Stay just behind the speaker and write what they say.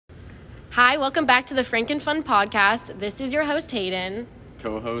Hi, welcome back to the Frankenfun podcast. This is your host, Hayden.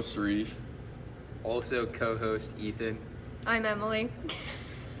 Co-host, Reef. Also co-host, Ethan. I'm Emily.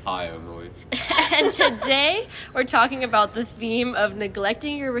 Hi, Emily. And today we're talking about the theme of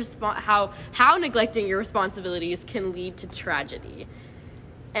neglecting your how neglecting your responsibilities can lead to tragedy.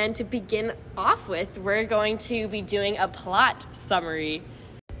 And to begin off with, we're going to be doing a plot summary.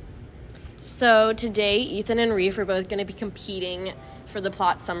 So today, Ethan and Reef are both going to be competing for the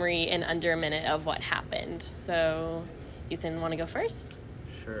plot summary in under a minute of what happened. So, Ethan, want to go first?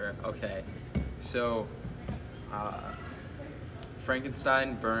 Sure, okay. So,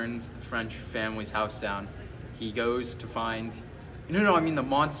 Frankenstein burns the French family's house down. He goes to find... the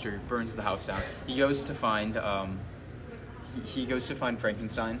monster burns the house down. He goes to find... He goes to find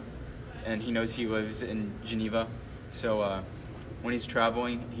Frankenstein, and he knows he lives in Geneva. So, when he's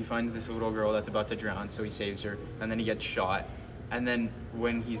traveling, he finds this little girl that's about to drown, so he saves her, and then he gets shot. And then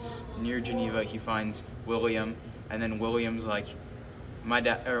when he's near Geneva, he finds William, and then William's like,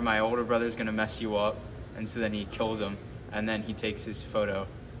 my older brother's gonna mess you up, and so then he kills him, and then he takes his photo,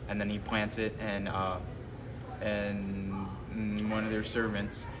 and then he plants it in one of their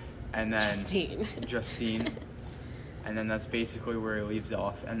servants, and then Justine, and then that's basically where he leaves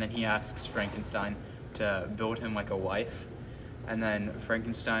off, and then he asks Frankenstein to build him like a wife, and then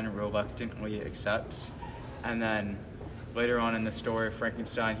Frankenstein reluctantly accepts, and then later on in the story,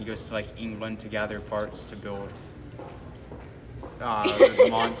 Frankenstein, he goes to like England to gather parts to build the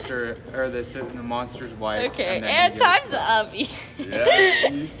monster, or the monster's wife. Okay, and time's up. Yeah.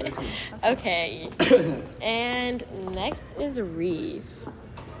 Okay. And next is Reeve.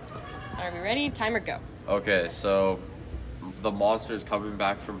 Are we ready? Timer, go. Okay, so the monster is coming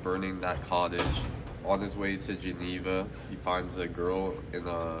back from burning that cottage. On his way to Geneva, he finds a girl in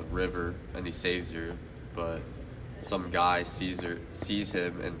a river, and he saves her, but some guy sees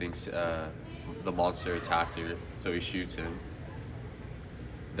him and thinks the monster attacked her, so he shoots him.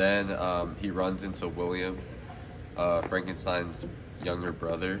 Then he runs into William, Frankenstein's younger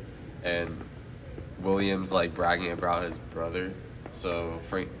brother, and William's like bragging about his brother. So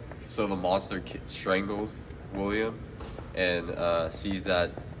the monster strangles William and sees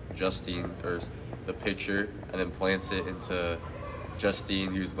that Justine, or the picture, and then plants it into Justine,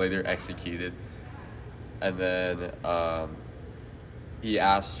 who's later executed. And then he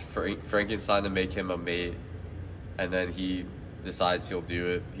asks Frankenstein to make him a mate, and then he decides he'll do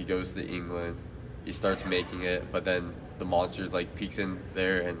it. He goes to England, he starts making it, but then the monster's like peeks in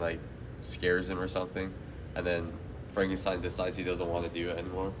there and like scares him or something, and then Frankenstein decides he doesn't want to do it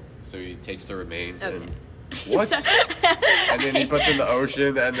anymore, so he takes the remains and and then he puts in the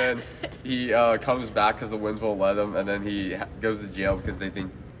ocean, and then he comes back because the winds won't let him, and then he goes to jail because they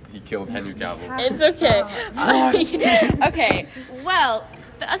think he killed Henry Cavill. It's okay. Okay. Well,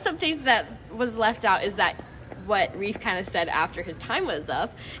 some things that was left out is that what Reef kind of said after his time was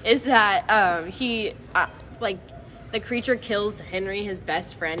up is that the creature kills Henry, his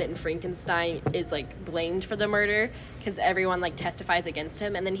best friend, and Frankenstein is like blamed for the murder because everyone like testifies against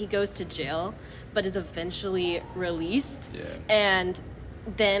him, and then he goes to jail, but is eventually released. Yeah. And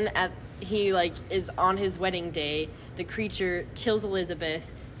then he like is on his wedding day, the creature kills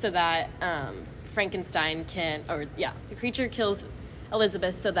Elizabeth so that the creature kills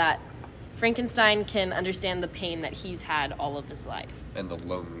Elizabeth so that Frankenstein can understand the pain that he's had all of his life. And the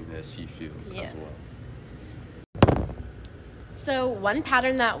loneliness he feels as well. So one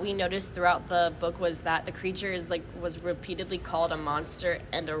pattern that we noticed throughout the book was that the creature was repeatedly called a monster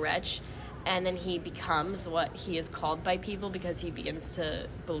and a wretch, and then he becomes what he is called by people because he begins to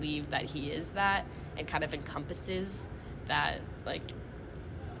believe that he is that and kind of encompasses that like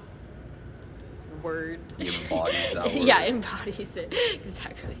word. He embodies that word. Yeah, embodies it.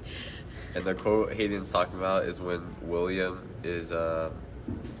 Exactly. And the quote Hayden's talking about is when William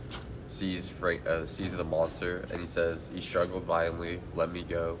sees the monster, and he says, "He struggled violently. Let me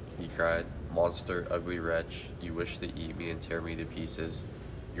go," he cried. "Monster, ugly wretch, you wish to eat me and tear me to pieces.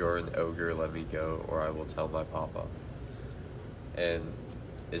 You're an ogre, let me go, or I will tell my papa." And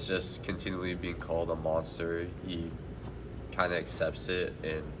it's just continually being called a monster. He kind of accepts it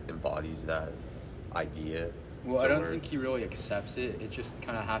and embodies that idea. Well, I don't think he really accepts it. It just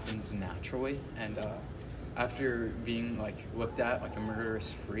kind of happens naturally. And after being like looked at like a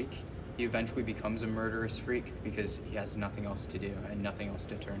murderous freak, he eventually becomes a murderous freak because he has nothing else to do and nothing else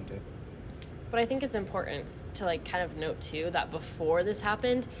to turn to. But I think it's important to like kind of note too that before this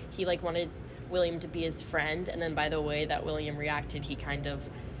happened, he like wanted William to be his friend, and then by the way that William reacted, he kind of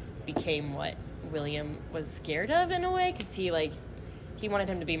became what William was scared of in a way, because he he wanted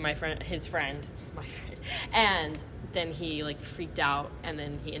him to be his friend, my friend. And then he like freaked out, and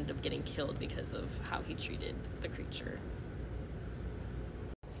then he ended up getting killed because of how he treated the creature.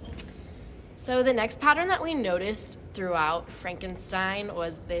 So the next pattern that we noticed throughout Frankenstein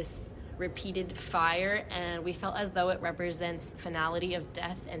was this repeated fire, and we felt as though it represents finality of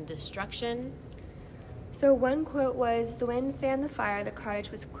death and destruction. So one quote was, "The wind fanned the fire, the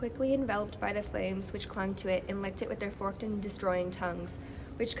cottage was quickly enveloped by the flames which clung to it and licked it with their forked and destroying tongues,"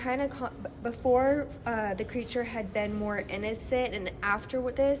 which kind of, before the creature had been more innocent, and after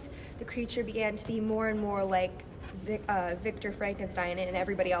this, the creature began to be more and more like Victor Frankenstein, and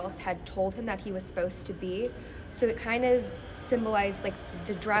everybody else had told him that he was supposed to be. So it kind of symbolized like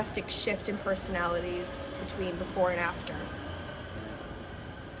the drastic shift in personalities between before and after.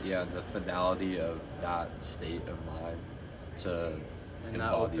 Yeah, the finality of that state of mind to And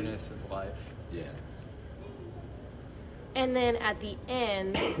that embody. openness of life. Yeah. And then at the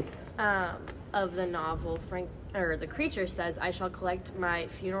end of the novel, the creature says, "I shall collect my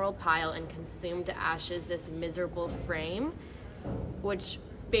funeral pile and consume to ashes this miserable frame," which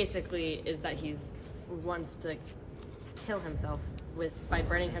basically is that he's wants to kill himself by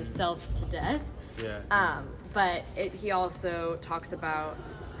burning himself to death. Yeah. But he also talks about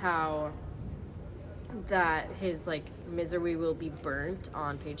how that his like misery will be burnt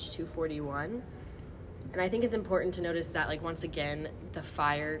on page 241. And I think it's important to notice that, like, once again, the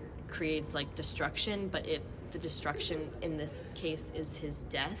fire creates like destruction, but the destruction in this case is his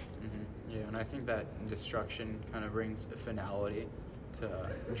death. Mm-hmm. Yeah, and I think that destruction kind of brings a finality to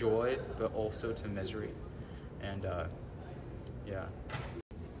joy, but also to misery. And yeah.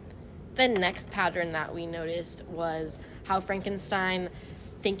 The next pattern that we noticed was how Frankenstein,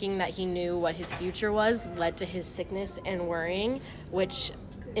 thinking that he knew what his future was, led to his sickness and worrying, which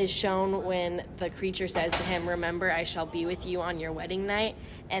is shown when the creature says to him, "Remember, I shall be with you on your wedding night."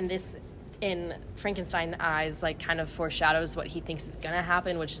 And this, in Frankenstein's eyes, like kind of foreshadows what he thinks is going to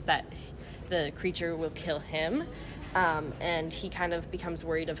happen, which is that the creature will kill him. And he kind of becomes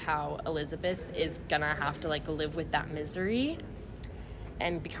worried of how Elizabeth is going to have to like live with that misery,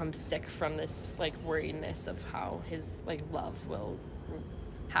 and becomes sick from this like worriedness of how his like love will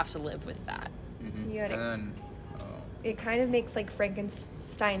have to live with that. Mm-hmm. Yeah, And then, it kind of makes like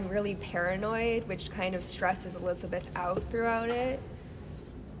Frankenstein really paranoid, which kind of stresses Elizabeth out throughout it.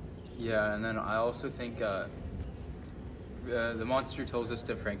 yeah, and then I also think the monster tells us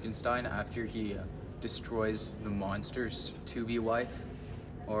to Frankenstein after he destroys the monster's to-be wife,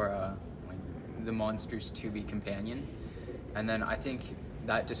 or like the monster's to-be companion. And then I think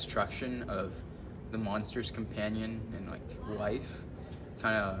that destruction of the monster's companion and like wife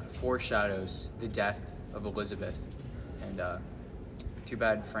kind of foreshadows the death of Elizabeth. And too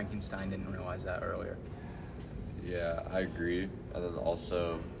bad Frankenstein didn't realize that earlier. Yeah, I agree. And then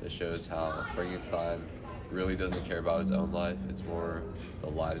also it shows how Frankenstein really doesn't care about his own life. It's more the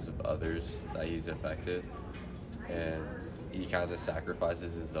lives of others that he's affected. And he kind of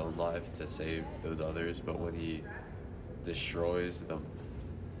sacrifices his own life to save those others. But when he destroys the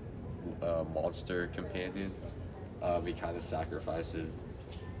monster companion, he kind of sacrifices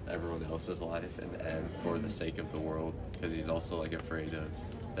everyone else's life and for the sake of the world, because he's also like afraid of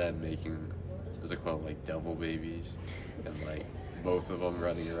them making, there's a quote like devil babies, and like both of them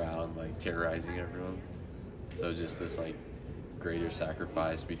running around like terrorizing everyone. So just this like greater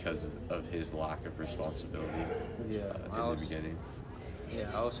sacrifice because of his lack of responsibility in the beginning. Yeah,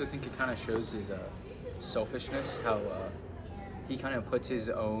 I also think it kind of shows his selfishness, how he kind of puts his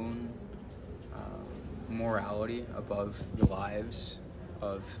own morality above the lives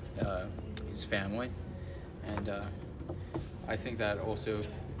of his family. And I think that also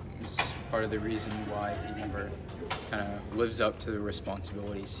is part of the reason why he never kind of lives up to the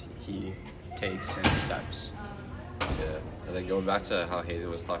responsibilities he takes and accepts. Yeah, and then going back to how Hayden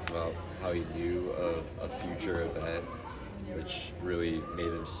was talking about how he knew of a future event, which really made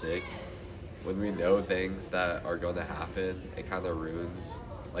him sick. When we know things that are going to happen, it kind of ruins,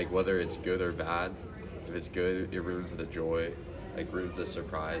 like whether it's good or bad. If it's good, it ruins the joy, like ruins the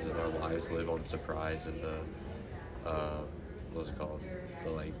surprise, and our lives live on surprise and the, what's it called?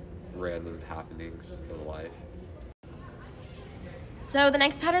 The like random happenings of life. So the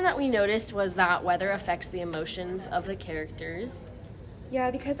next pattern that we noticed was that weather affects the emotions of the characters.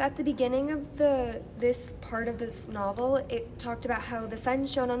 Yeah, because at the beginning of this part of this novel, it talked about how the sun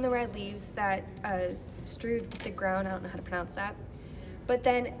shone on the red leaves that strewed the ground. I don't know how to pronounce that. But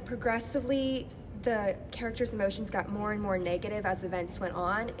then progressively, the characters' emotions got more and more negative as events went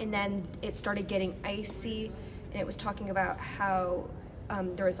on, and then it started getting icy, and it was talking about how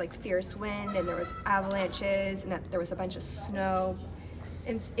there was like fierce wind, and there was avalanches, and that there was a bunch of snow.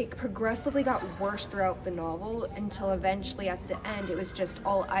 And it progressively got worse throughout the novel until eventually at the end it was just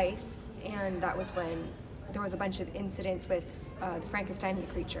all ice, and that was when there was a bunch of incidents with the Frankenstein and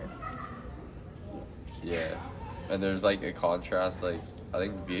the creature. Yeah, and there's like a contrast. Like I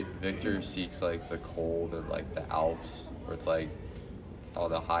think Victor seeks like the cold and like the Alps, where it's like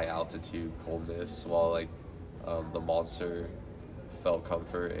on a high altitude coldness, while like the monster felt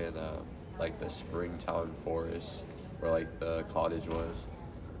comfort in like the springtime forest where like the cottage was.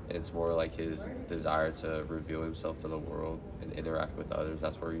 And it's more like his desire to reveal himself to the world and interact with others.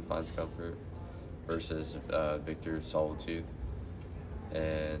 That's where he finds comfort, versus Victor's solitude.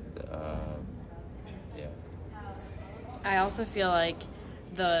 And yeah. I also feel like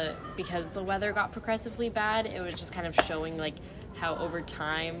because the weather got progressively bad, it was just kind of showing like how over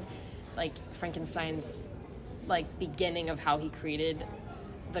time, like Frankenstein's like beginning of how he created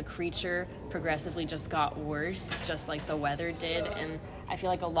the creature progressively just got worse, just like the weather did. And I feel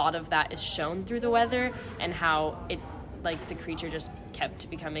like a lot of that is shown through the weather, and how it, like, the creature just kept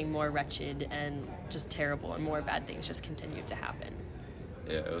becoming more wretched and just terrible, and more bad things just continued to happen.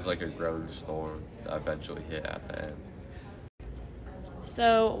 Yeah, it was like a growing storm that eventually hit at the end.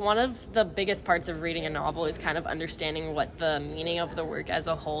 So one of the biggest parts of reading a novel is kind of understanding what the meaning of the work as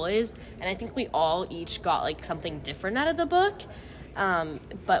a whole is. And I think we all each got like something different out of the book,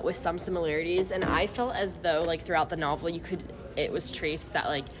 but with some similarities. And I felt as though like throughout the novel it was traced that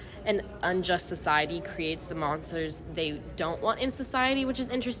like an unjust society creates the monsters they don't want in society, which is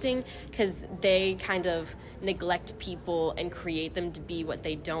interesting because they kind of neglect people and create them to be what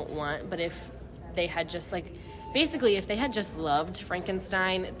they don't want. But if they had just like, basically, if they had just loved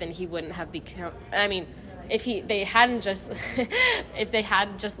Frankenstein, then he wouldn't have become, I mean, if they had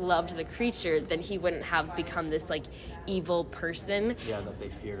just loved the creature, then he wouldn't have become this like evil person. Yeah, that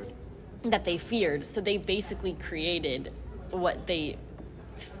they feared. So they basically created what they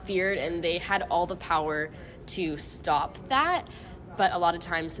feared, and they had all the power to stop that. But a lot of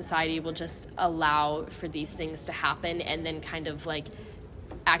times society will just allow for these things to happen, and then kind of like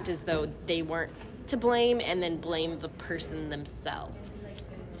act as though they weren't to blame, and then blame the person themselves.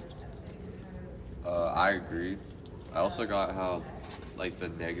 I agree. I also got how like the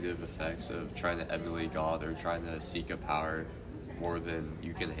negative effects of trying to emulate God or trying to seek a power more than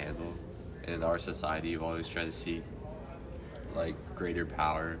you can handle. And in our society, you always try to seek like greater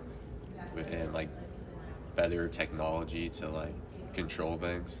power and like better technology to like control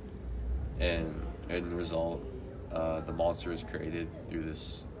things. And in the result, the monster is created through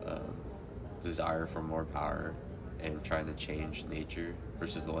this desire for more power and trying to change nature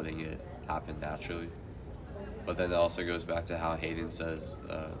versus letting it happen naturally. But then it also goes back to how Hayden says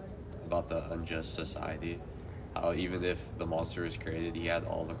about the unjust society, how even if the monster was created, he had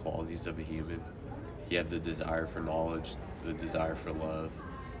all the qualities of a human. He had the desire for knowledge, the desire for love,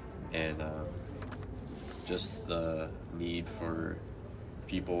 and just the need for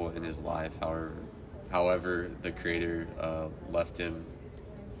people in his life. However the creator left him,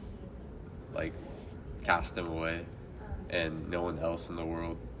 like cast him away, and no one else in the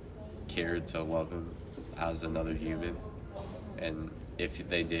world cared to love him as another human. And if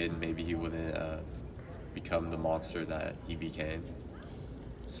they did, maybe he wouldn't become the monster that he became.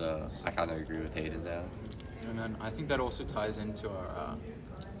 So I kind of agree with Hayden now. And then I think that also ties into our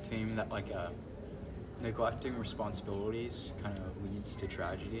theme that like neglecting responsibilities kind of leads to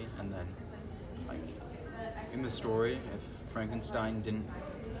tragedy. And then like in the story, if Frankenstein didn't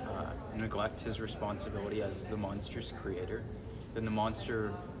neglect his responsibility as the monster's creator, then the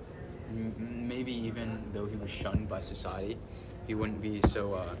monster, maybe even though he was shunned by society, he wouldn't be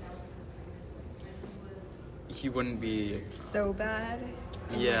so bad.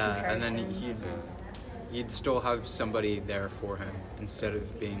 Yeah, and then he'd still have somebody there for him instead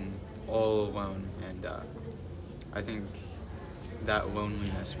of being all alone. And I think that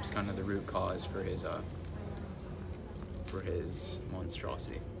loneliness was kind of the root cause for his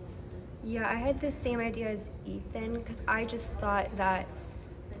monstrosity. Yeah, I had the same idea as Ethan, because I just thought that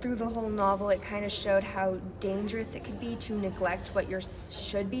through the whole novel it kind of showed how dangerous it could be to neglect what you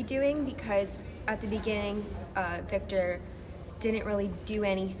should be doing, because at the beginning Victor didn't really do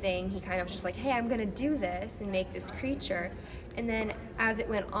anything. He kind of was just like, hey, I'm gonna do this and make this creature. And then as it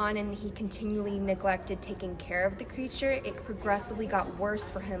went on and he continually neglected taking care of the creature, it progressively got worse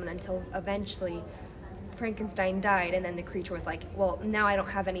for him until eventually Frankenstein died, and then the creature was like, well, now I don't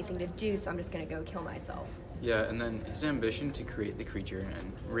have anything to do, so I'm just gonna go kill myself. Yeah, and then his ambition to create the creature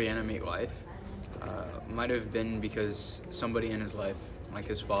and reanimate life might have been because somebody in his life, like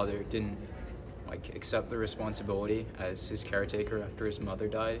his father, didn't like accept the responsibility as his caretaker after his mother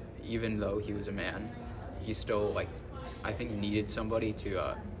died. Even though he was a man, he still like I think, needed somebody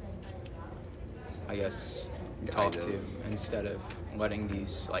to, I guess, talk Guide to him. instead of letting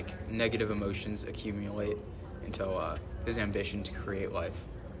these like negative emotions accumulate until his ambition to create life.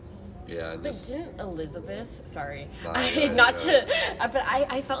 Yeah, and But just didn't Elizabeth? Sorry, No, not no. to. But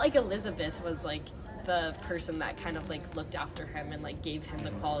I felt like Elizabeth was like the person that kind of like looked after him and like gave him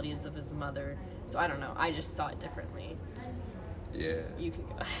the qualities of his mother. So I don't know. I just saw it differently. yeah. You can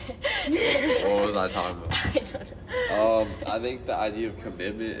go. What was I talking about? I don't know. I think the idea of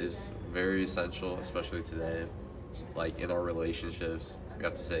commitment is very essential, especially today. Like in our relationships, we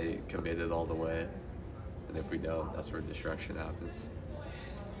have to say committed all the way, and if we don't, that's where destruction happens.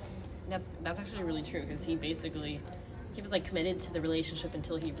 That's actually really true because he was like committed to the relationship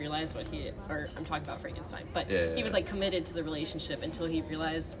until he realized I'm talking about Frankenstein, but Yeah. he was like committed to the relationship until he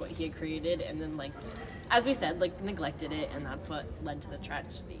realized what he had created, and then like, as we said, like neglected it, and that's what led to the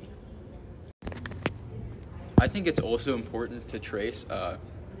tragedy. I think it's also important to trace,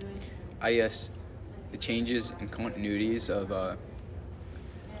 I guess, the changes and continuities of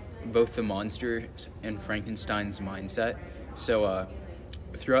both the monster and Frankenstein's mindset. So,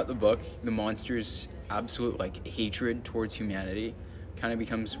 throughout the book, the monster's absolute like hatred towards humanity kind of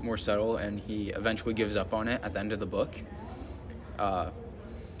becomes more subtle, and he eventually gives up on it at the end of the book.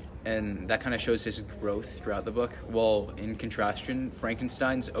 And that kind of shows his growth throughout the book. While in contrastion,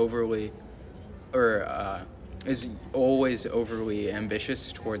 Frankenstein's is always overly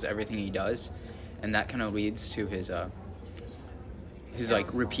ambitious towards everything he does, and that kind of leads to his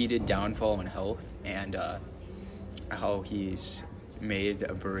like repeated downfall in health and how he's made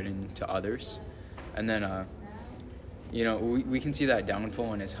a burden to others. And then we can see that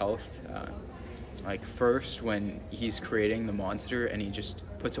downfall in his health like first when he's creating the monster and he just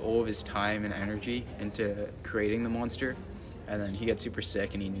puts all of his time and energy into creating the monster, and then he gets super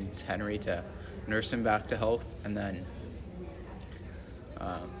sick and he needs Henry to nurse him back to health. And then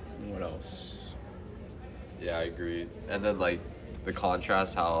what else? Yeah, I agree. And then like the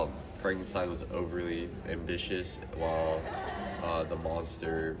contrast, how Frankenstein was overly ambitious while the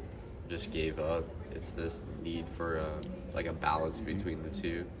monster just gave up. It's this need for like a balance between the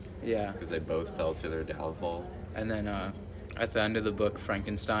two, Yeah. because they both fell to their downfall. And then at the end of the book,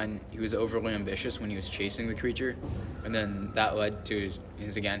 Frankenstein, he was overly ambitious when he was chasing the creature, and then that led to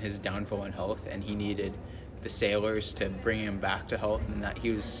his downfall in health, and he needed the sailors to bring him back to health, and that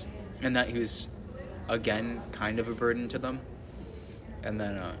he was again kind of a burden to them. And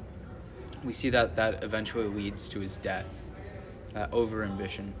then we see that eventually leads to his death, that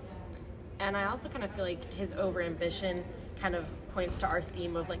over-ambition. And I also kind of feel like his overambition kind of points to our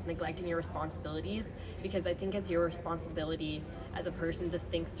theme of like neglecting your responsibilities, because I think it's your responsibility as a person to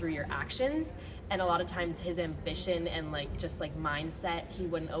think through your actions, and a lot of times his ambition and like just like mindset, he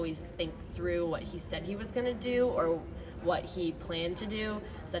wouldn't always think through what he said he was going to do or what he planned to do,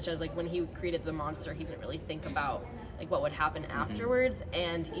 such as like when he created the monster, he didn't really think about like what would happen afterwards.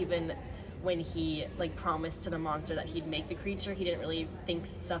 And even when he like promised to the monster that he'd make the creature, he didn't really think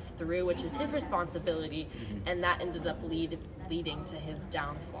stuff through, which is his responsibility, and that ended up leading to his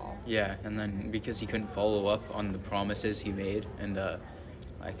downfall. Yeah, and then because he couldn't follow up on the promises he made and the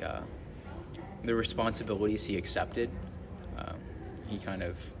responsibilities he accepted, he kind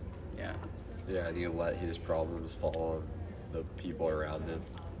of, Yeah, and he let his problems fall on the people around him,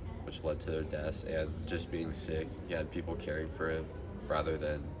 which led to their deaths. And just being sick, he had people caring for him rather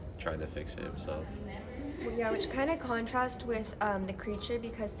than trying to fix it himself. Well, yeah, which kind of contrasts with the creature,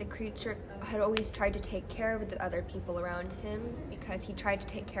 because the creature had always tried to take care of the other people around him, because he tried to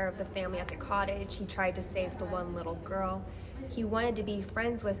take care of the family at the cottage. He tried to save the one little girl. He wanted to be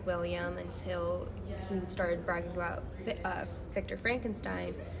friends with William until he started bragging about Victor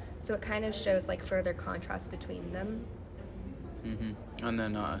Frankenstein. So it kind of shows like further contrast between them. Mm-hmm. And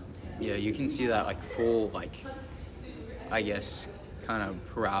then you can see that like full like, I guess, kind of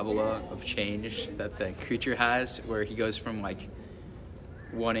parabola of change that the creature has, where he goes from like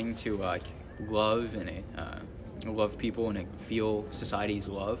wanting to like love and love people and feel society's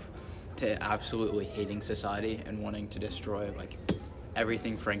love, to absolutely hating society and wanting to destroy like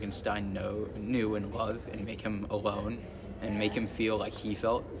everything Frankenstein knew and loved, and make him alone and make him feel like he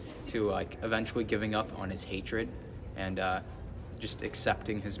felt, to like eventually giving up on his hatred and just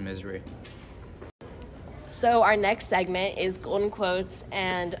accepting his misery. So our next segment is golden quotes,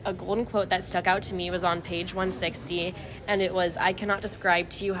 and a golden quote that stuck out to me was on page 160, and it was, "I cannot describe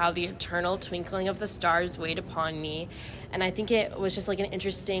to you how the eternal twinkling of the stars weighed upon me." And I think it was just like an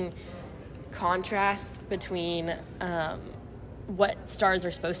interesting contrast between what stars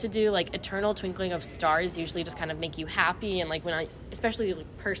are supposed to do. Like eternal twinkling of stars usually just kind of make you happy, and like especially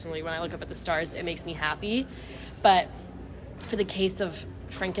personally when I look up at the stars, it makes me happy. But for the case of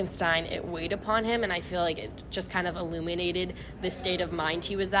Frankenstein, it weighed upon him, and I feel like it just kind of illuminated the state of mind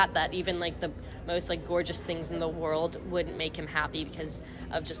he was at, that even like the most like gorgeous things in the world wouldn't make him happy because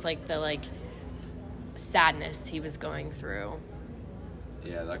of just like the like sadness he was going through.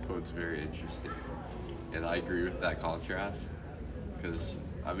 Yeah, that quote's very interesting, and I agree with that contrast, because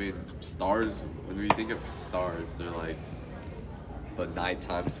I mean, stars, when we think of stars, they're like the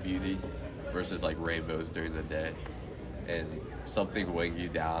nighttime's beauty versus like rainbows during the day, and something weighing you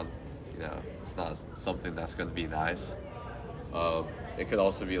down, you know, it's not something that's going to be nice. It could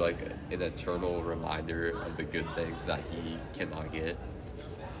also be like an eternal reminder of the good things that he cannot get,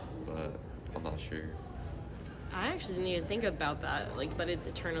 but I'm not sure. I actually didn't even think about that, like, but it's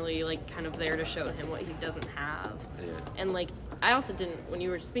eternally like kind of there to show him what he doesn't have. Yeah. And like I also didn't, when you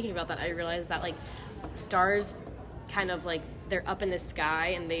were speaking about that, I realized that like stars kind of like they're up in the sky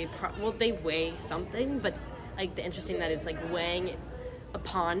and they weigh something, but like the interesting that it's like weighing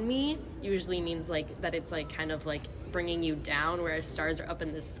upon me usually means like that it's like kind of like bringing you down, whereas stars are up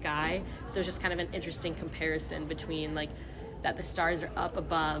in the sky. So it's just kind of an interesting comparison between like that the stars are up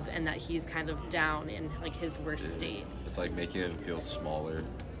above and that he's kind of down in like his worst state. It's like making him feel smaller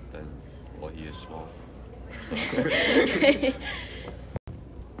than, well, he is small.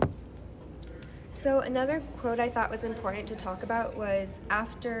 So another quote I thought was important to talk about was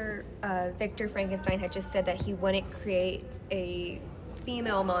after Victor Frankenstein had just said that he wouldn't create a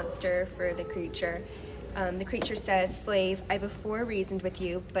female monster for the creature. The creature says, "Slave, I before reasoned with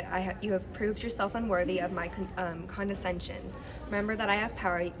you, but you have proved yourself unworthy of my condescension. Remember that I have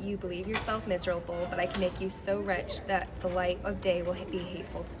power. You believe yourself miserable, but I can make you so wretched that the light of day will be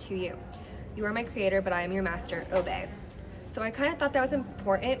hateful to you. You are my creator, but I am your master. Obey." So I kind of thought that was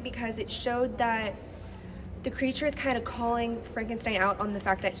important because it showed that the creature is kind of calling Frankenstein out on the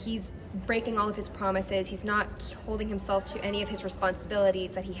fact that he's breaking all of his promises. He's not holding himself to any of his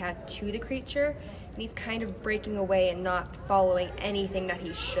responsibilities that he had to the creature. And he's kind of breaking away and not following anything that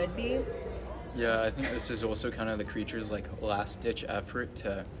he should be. Yeah, I think this is also kind of the creature's like last-ditch effort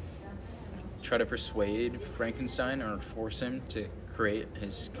to try to persuade Frankenstein or force him to create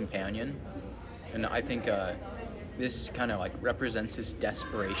his companion. And I think this kind of like represents his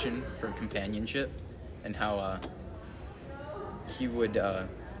desperation for companionship, and how he would,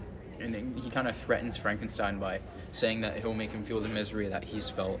 and he kind of threatens Frankenstein by saying that he'll make him feel the misery that he's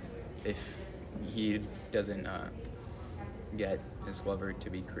felt if he doesn't get his lover to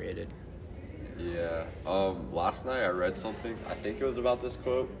be created. Yeah. Last night I read something, I think it was about this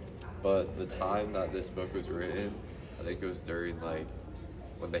quote, but the time that this book was written, I think it was during like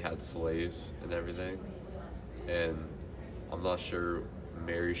when they had slaves and everything. And I'm not sure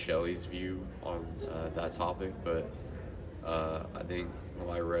Mary Shelley's view on that topic, but I think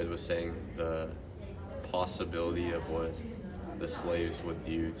what I read was saying the possibility of what the slaves would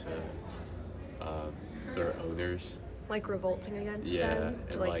do to their owners. Like revolting against them? Yeah,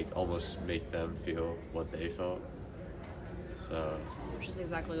 and like almost make them feel what they felt. So, Which is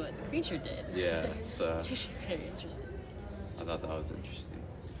exactly what the creature did. yeah, so It's actually very interesting. I thought that was interesting.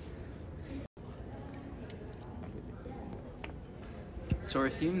 So our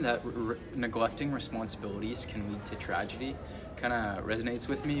theme that neglecting responsibilities can lead to tragedy kind of resonates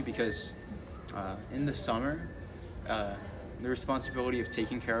with me because in the summer, the responsibility of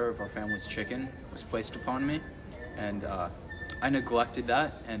taking care of our family's chicken was placed upon me, and I neglected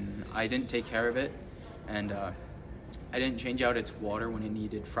that, and I didn't take care of it, and I didn't change out its water when it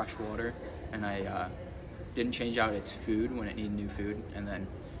needed fresh water, and I didn't change out its food when it needed new food, and then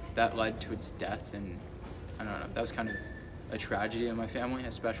that led to its death, and I don't know, that was kind of a tragedy in my family,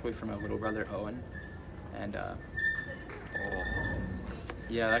 especially for my little brother Owen, and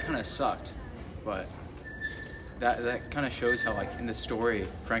yeah, that kind of sucked, but that kind of shows how, like, in the story,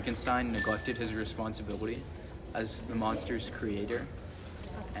 Frankenstein neglected his responsibility as the monster's creator,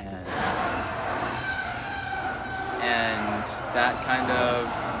 and that kind of,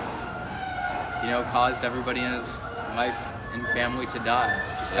 you know, caused everybody in his life and family to die.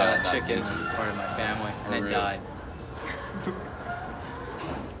 Just got that chicken as a part of my family, and it died.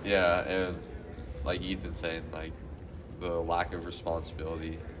 Yeah, and like Ethan saying, like the lack of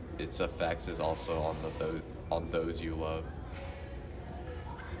responsibility, its effects is also on those you love.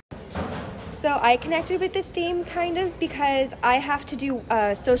 So I connected with the theme kind of because I have to do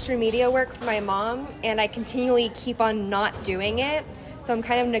social media work for my mom, and I continually keep on not doing it. So I'm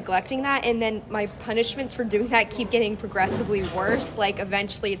kind of neglecting that, and then my punishments for doing that keep getting progressively worse. Like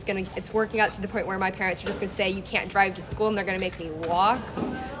eventually it's working out to the point where my parents are just gonna say you can't drive to school, and they're gonna make me walk.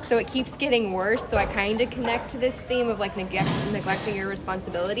 So it keeps getting worse. So I kind of connect to this theme of like neglecting your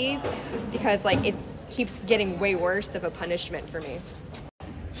responsibilities, because like keeps getting way worse of a punishment for me.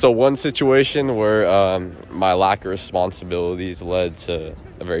 So one situation where my lack of responsibilities led to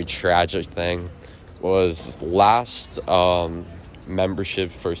a very tragic thing was last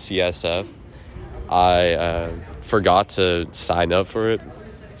membership for CSF. I forgot to sign up for it,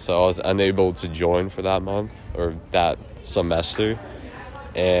 so I was unable to join for that month or that semester,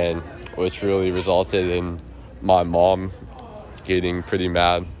 and which really resulted in my mom getting pretty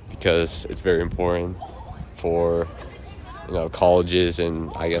mad because it's very important for colleges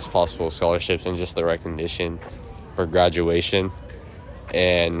and I guess possible scholarships and just the recognition for graduation.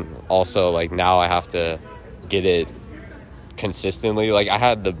 And also now I have to get it consistently. I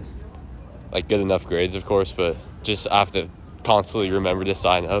had the good enough grades, of course, but just I have to constantly remember to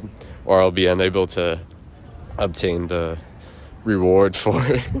sign up or I'll be unable to obtain the reward for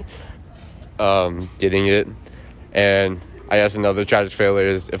getting it. And I guess another tragic failure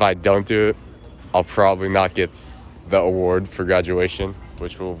is if I don't do it, I'll probably not get the award for graduation,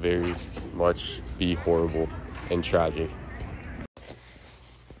 which will very much be horrible and tragic.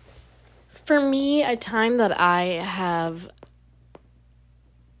 For me, a time that I have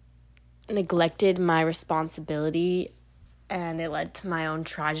neglected my responsibility and it led to my own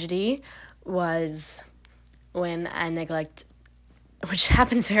tragedy was when which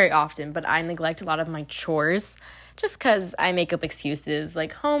happens very often, but I neglect a lot of my chores just because I make up excuses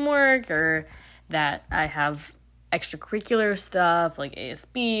like homework or that I have extracurricular stuff like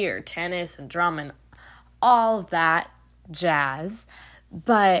ASB or tennis and drum and all that jazz.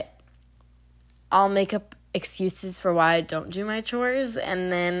 But I'll make up excuses for why I don't do my chores,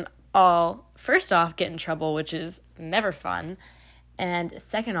 and then I'll first off get in trouble, which is never fun, and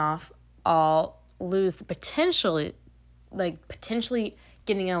second off, I'll lose the potentially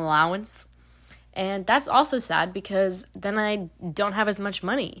getting an allowance, and that's also sad because then I don't have as much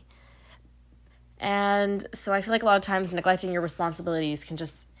money. And so I feel like a lot of times neglecting your responsibilities can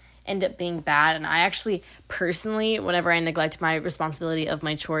just end up being bad. And I actually personally, whenever I neglect my responsibility of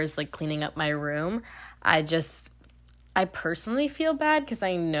my chores, like cleaning up my room, I personally feel bad because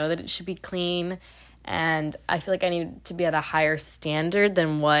I know that it should be clean. And I feel like I need to be at a higher standard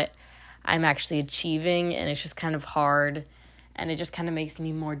than what I'm actually achieving. And it's just kind of hard. And it just kind of makes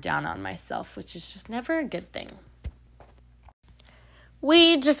me more down on myself, which is just never a good thing.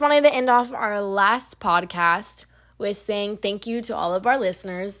 We just wanted to end off our last podcast with saying thank you to all of our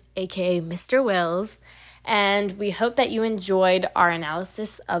listeners, aka Mr. Wills, and we hope that you enjoyed our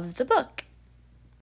analysis of the book.